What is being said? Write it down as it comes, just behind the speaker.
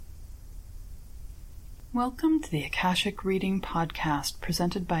Welcome to the Akashic Reading Podcast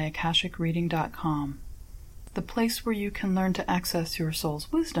presented by AkashicReading.com, the place where you can learn to access your soul's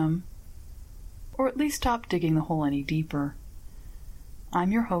wisdom, or at least stop digging the hole any deeper.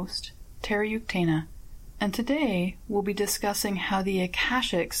 I'm your host, Terry Uktana, and today we'll be discussing how the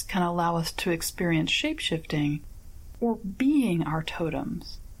Akashics can allow us to experience shape-shifting or being our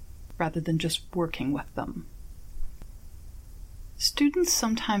totems, rather than just working with them. Students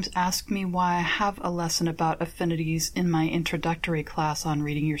sometimes ask me why I have a lesson about affinities in my introductory class on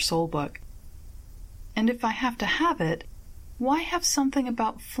reading your soul book. And if I have to have it, why have something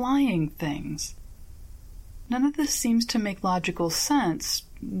about flying things? None of this seems to make logical sense,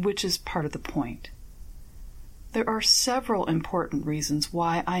 which is part of the point. There are several important reasons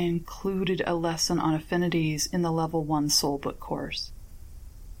why I included a lesson on affinities in the Level 1 Soul Book course.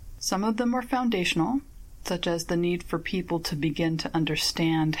 Some of them are foundational, such as the need for people to begin to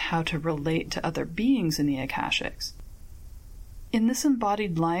understand how to relate to other beings in the Akashics. In this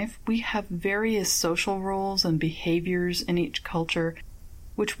embodied life, we have various social roles and behaviors in each culture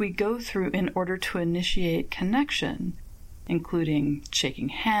which we go through in order to initiate connection, including shaking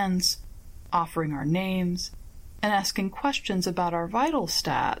hands, offering our names, and asking questions about our vital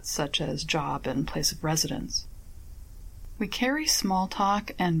stats, such as job and place of residence. We carry small talk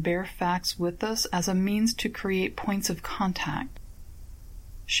and bare facts with us as a means to create points of contact,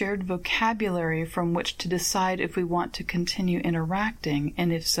 shared vocabulary from which to decide if we want to continue interacting,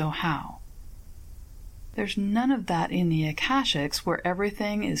 and if so, how. There's none of that in the Akashics, where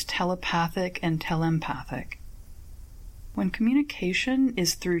everything is telepathic and telempathic. When communication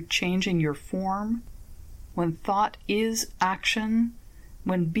is through changing your form, when thought is action,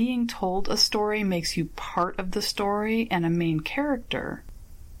 when being told a story makes you part of the story and a main character,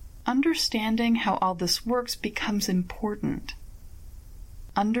 understanding how all this works becomes important.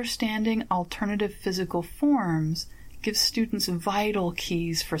 Understanding alternative physical forms gives students vital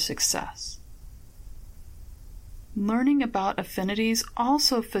keys for success. Learning about affinities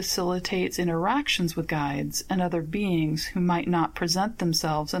also facilitates interactions with guides and other beings who might not present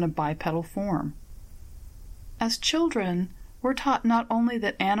themselves in a bipedal form. As children, we're taught not only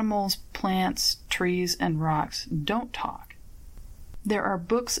that animals, plants, trees, and rocks don't talk. There are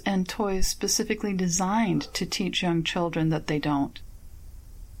books and toys specifically designed to teach young children that they don't,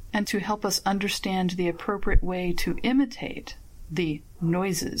 and to help us understand the appropriate way to imitate the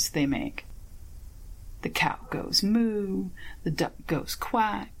noises they make. The cow goes moo, the duck goes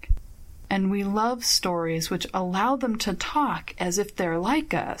quack, and we love stories which allow them to talk as if they're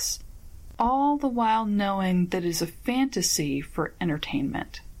like us, all the while knowing that it is a fantasy for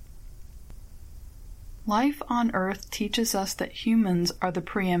entertainment. Life on Earth teaches us that humans are the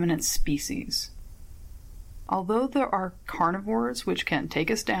preeminent species. Although there are carnivores which can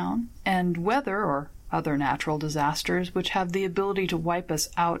take us down, and weather or other natural disasters which have the ability to wipe us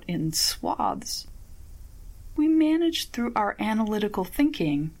out in swaths, we manage through our analytical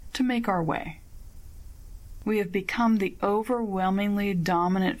thinking to make our way. We have become the overwhelmingly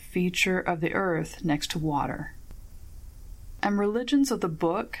dominant feature of the earth next to water. And religions of the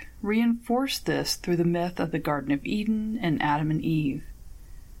book reinforce this through the myth of the Garden of Eden and Adam and Eve.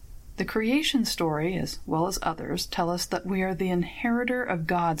 The creation story, as well as others, tell us that we are the inheritor of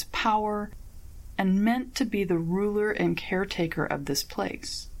God's power and meant to be the ruler and caretaker of this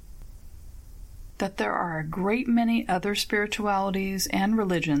place. That there are a great many other spiritualities and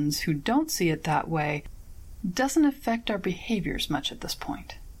religions who don't see it that way doesn't affect our behaviors much at this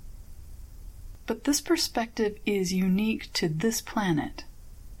point. But this perspective is unique to this planet,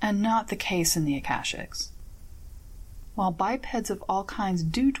 and not the case in the Akashics. While bipeds of all kinds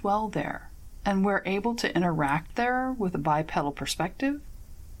do dwell there, and we're able to interact there with a bipedal perspective,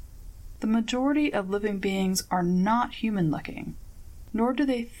 the majority of living beings are not human-looking, nor do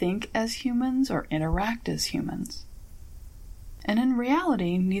they think as humans or interact as humans. And in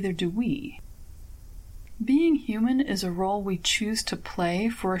reality, neither do we. Being human is a role we choose to play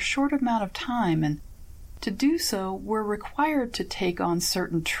for a short amount of time, and to do so, we're required to take on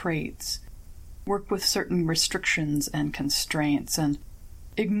certain traits, work with certain restrictions and constraints, and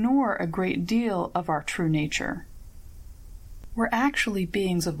ignore a great deal of our true nature. We're actually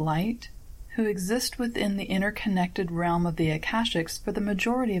beings of light who exist within the interconnected realm of the Akashics for the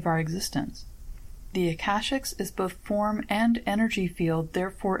majority of our existence. The Akashics is both form and energy field,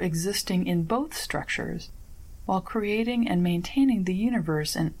 therefore existing in both structures, while creating and maintaining the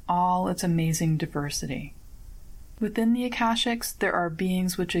universe in all its amazing diversity. Within the Akashics, there are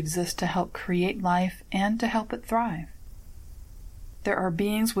beings which exist to help create life and to help it thrive. There are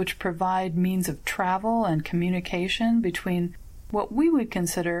beings which provide means of travel and communication between what we would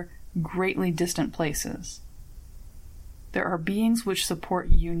consider greatly distant places. There are beings which support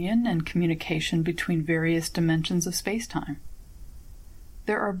union and communication between various dimensions of space-time.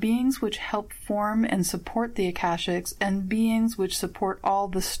 There are beings which help form and support the Akashics, and beings which support all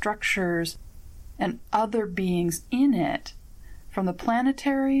the structures and other beings in it, from the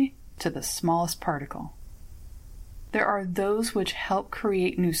planetary to the smallest particle. There are those which help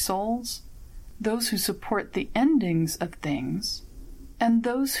create new souls, those who support the endings of things, and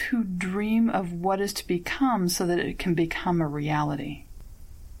those who dream of what is to become so that it can become a reality.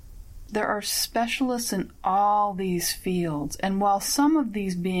 There are specialists in all these fields, and while some of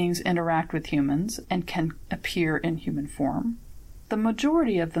these beings interact with humans and can appear in human form, the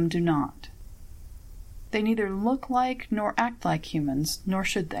majority of them do not. They neither look like nor act like humans, nor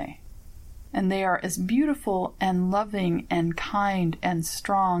should they. And they are as beautiful and loving and kind and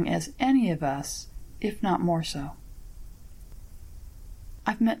strong as any of us, if not more so.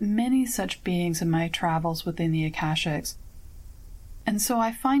 I've met many such beings in my travels within the Akashics, and so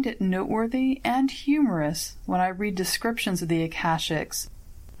I find it noteworthy and humorous when I read descriptions of the Akashics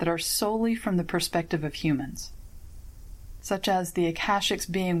that are solely from the perspective of humans, such as the Akashics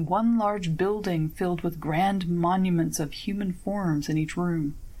being one large building filled with grand monuments of human forms in each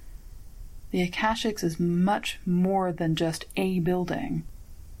room. The Akashics is much more than just a building,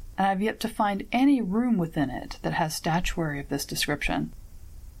 and I've yet to find any room within it that has statuary of this description.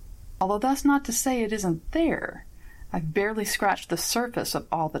 Although that's not to say it isn't there. I've barely scratched the surface of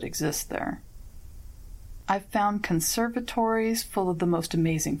all that exists there. I've found conservatories full of the most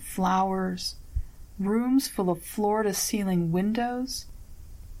amazing flowers, rooms full of floor-to-ceiling windows,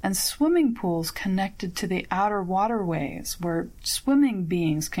 and swimming pools connected to the outer waterways where swimming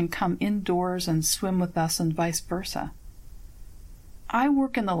beings can come indoors and swim with us and vice versa. I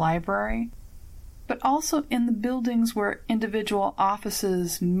work in the library, but also in the buildings where individual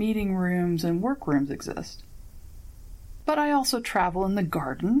offices, meeting rooms, and workrooms exist. But I also travel in the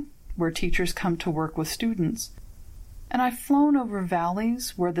garden, where teachers come to work with students, and I've flown over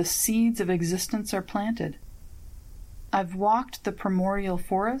valleys where the seeds of existence are planted. I've walked the primordial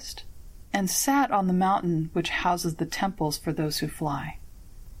forest and sat on the mountain which houses the temples for those who fly.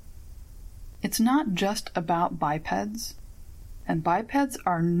 It's not just about bipeds, and bipeds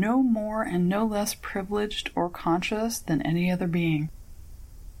are no more and no less privileged or conscious than any other being.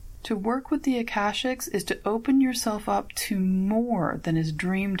 To work with the Akashics is to open yourself up to more than is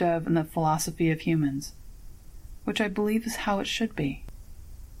dreamed of in the philosophy of humans, which I believe is how it should be.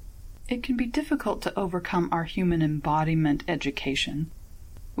 It can be difficult to overcome our human embodiment education,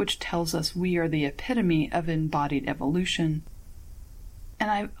 which tells us we are the epitome of embodied evolution,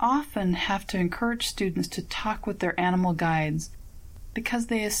 and I often have to encourage students to talk with their animal guides because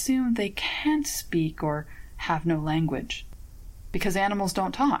they assume they can't speak or have no language, because animals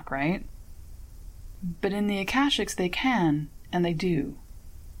don't talk, right? But in the Akashics they can, and they do.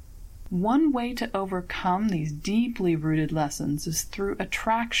 One way to overcome these deeply rooted lessons is through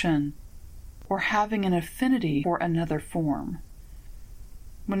attraction or having an affinity for another form.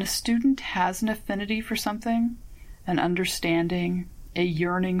 When a student has an affinity for something, an understanding, a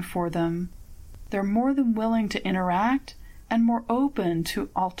yearning for them, they're more than willing to interact and more open to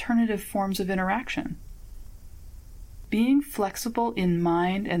alternative forms of interaction. Being flexible in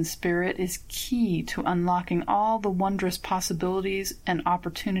mind and spirit is key to unlocking all the wondrous possibilities and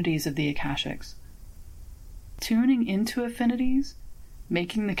opportunities of the Akashics. Tuning into affinities,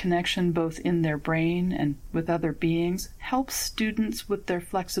 making the connection both in their brain and with other beings, helps students with their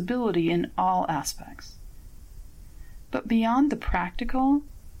flexibility in all aspects. But beyond the practical,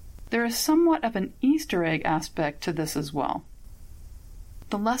 there is somewhat of an Easter egg aspect to this as well.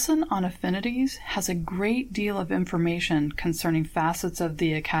 The lesson on affinities has a great deal of information concerning facets of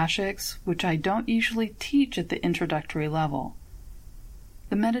the Akashics which I don't usually teach at the introductory level.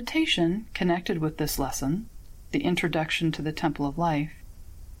 The meditation connected with this lesson, the Introduction to the Temple of Life,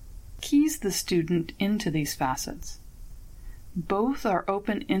 keys the student into these facets. Both are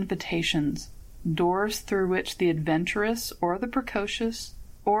open invitations, doors through which the adventurous or the precocious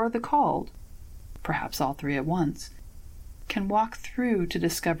or the called, perhaps all three at once, can walk through to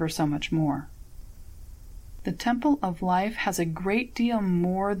discover so much more. The Temple of Life has a great deal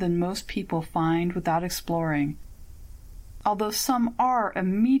more than most people find without exploring, although some are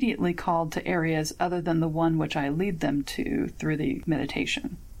immediately called to areas other than the one which I lead them to through the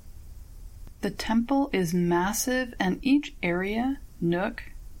meditation. The temple is massive, and each area, nook,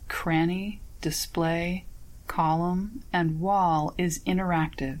 cranny, display, column, and wall is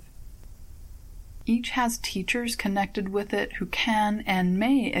interactive. Each has teachers connected with it who can and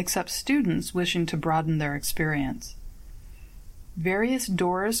may accept students wishing to broaden their experience. various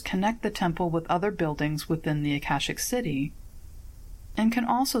doors connect the temple with other buildings within the Akashic city, and can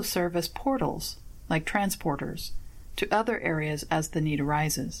also serve as portals, like transporters, to other areas as the need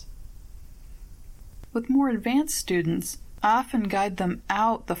arises. With more advanced students, I often guide them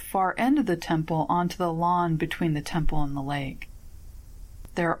out the far end of the temple onto the lawn between the temple and the lake.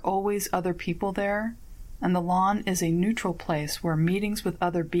 There are always other people there, and the lawn is a neutral place where meetings with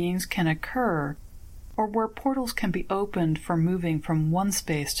other beings can occur, or where portals can be opened for moving from one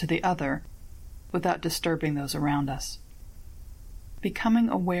space to the other without disturbing those around us. Becoming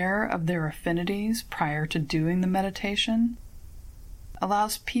aware of their affinities prior to doing the meditation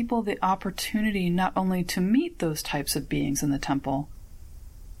allows people the opportunity not only to meet those types of beings in the temple,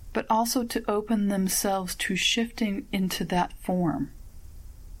 but also to open themselves to shifting into that form.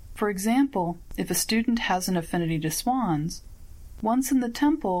 For example, if a student has an affinity to swans, once in the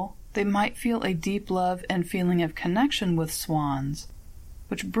temple, they might feel a deep love and feeling of connection with swans,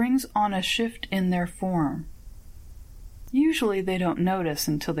 which brings on a shift in their form. Usually they don't notice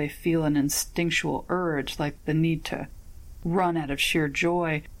until they feel an instinctual urge, like the need to run out of sheer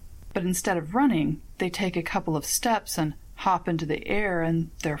joy, but instead of running, they take a couple of steps and hop into the air and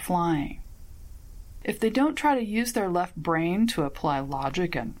they're flying. If they don't try to use their left brain to apply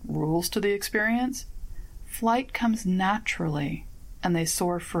logic and rules to the experience, flight comes naturally and they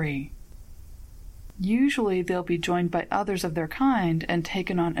soar free. Usually they'll be joined by others of their kind and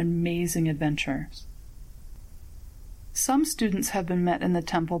taken on amazing adventures. Some students have been met in the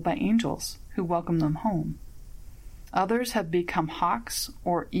temple by angels who welcome them home. Others have become hawks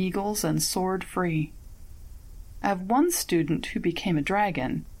or eagles and soared free. I have one student who became a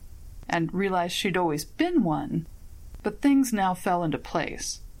dragon and realized she'd always been one, but things now fell into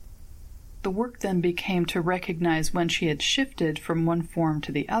place. The work then became to recognize when she had shifted from one form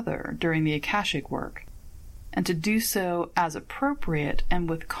to the other during the Akashic work, and to do so as appropriate and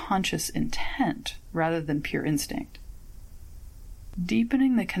with conscious intent rather than pure instinct.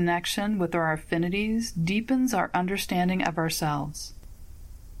 Deepening the connection with our affinities deepens our understanding of ourselves.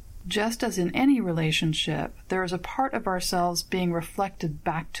 Just as in any relationship, there is a part of ourselves being reflected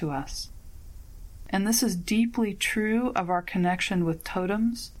back to us. And this is deeply true of our connection with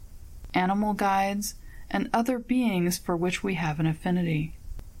totems, animal guides, and other beings for which we have an affinity.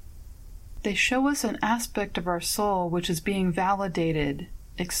 They show us an aspect of our soul which is being validated,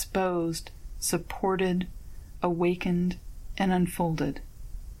 exposed, supported, awakened, and unfolded.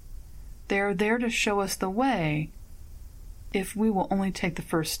 They are there to show us the way if we will only take the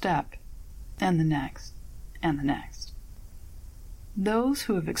first step, and the next, and the next. Those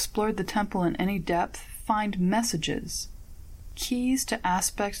who have explored the temple in any depth find messages, keys to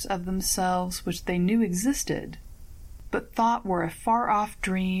aspects of themselves which they knew existed, but thought were a far-off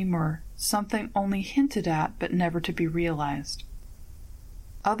dream or something only hinted at but never to be realized.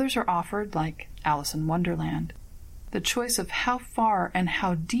 Others are offered, like Alice in Wonderland, the choice of how far and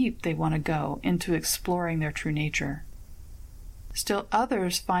how deep they want to go into exploring their true nature. Still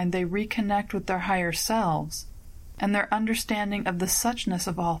others find they reconnect with their higher selves and their understanding of the suchness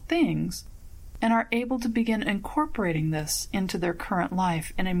of all things, and are able to begin incorporating this into their current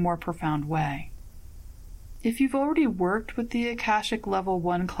life in a more profound way. If you've already worked with the Akashic Level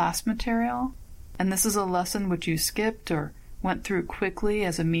 1 class material, and this is a lesson which you skipped or went through quickly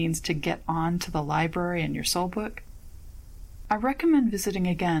as a means to get on to the library in your soul book, I recommend visiting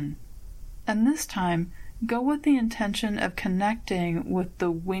again, and this time go with the intention of connecting with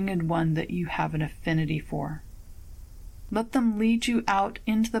the winged one that you have an affinity for. Let them lead you out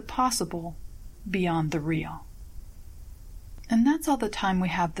into the possible beyond the real. And that's all the time we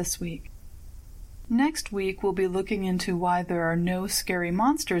have this week. Next week we'll be looking into why there are no scary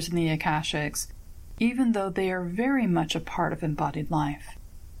monsters in the Akashics, even though they are very much a part of embodied life.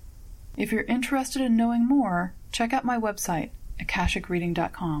 If you're interested in knowing more, check out my website,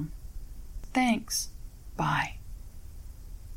 akashicreading.com. Thanks. Bye.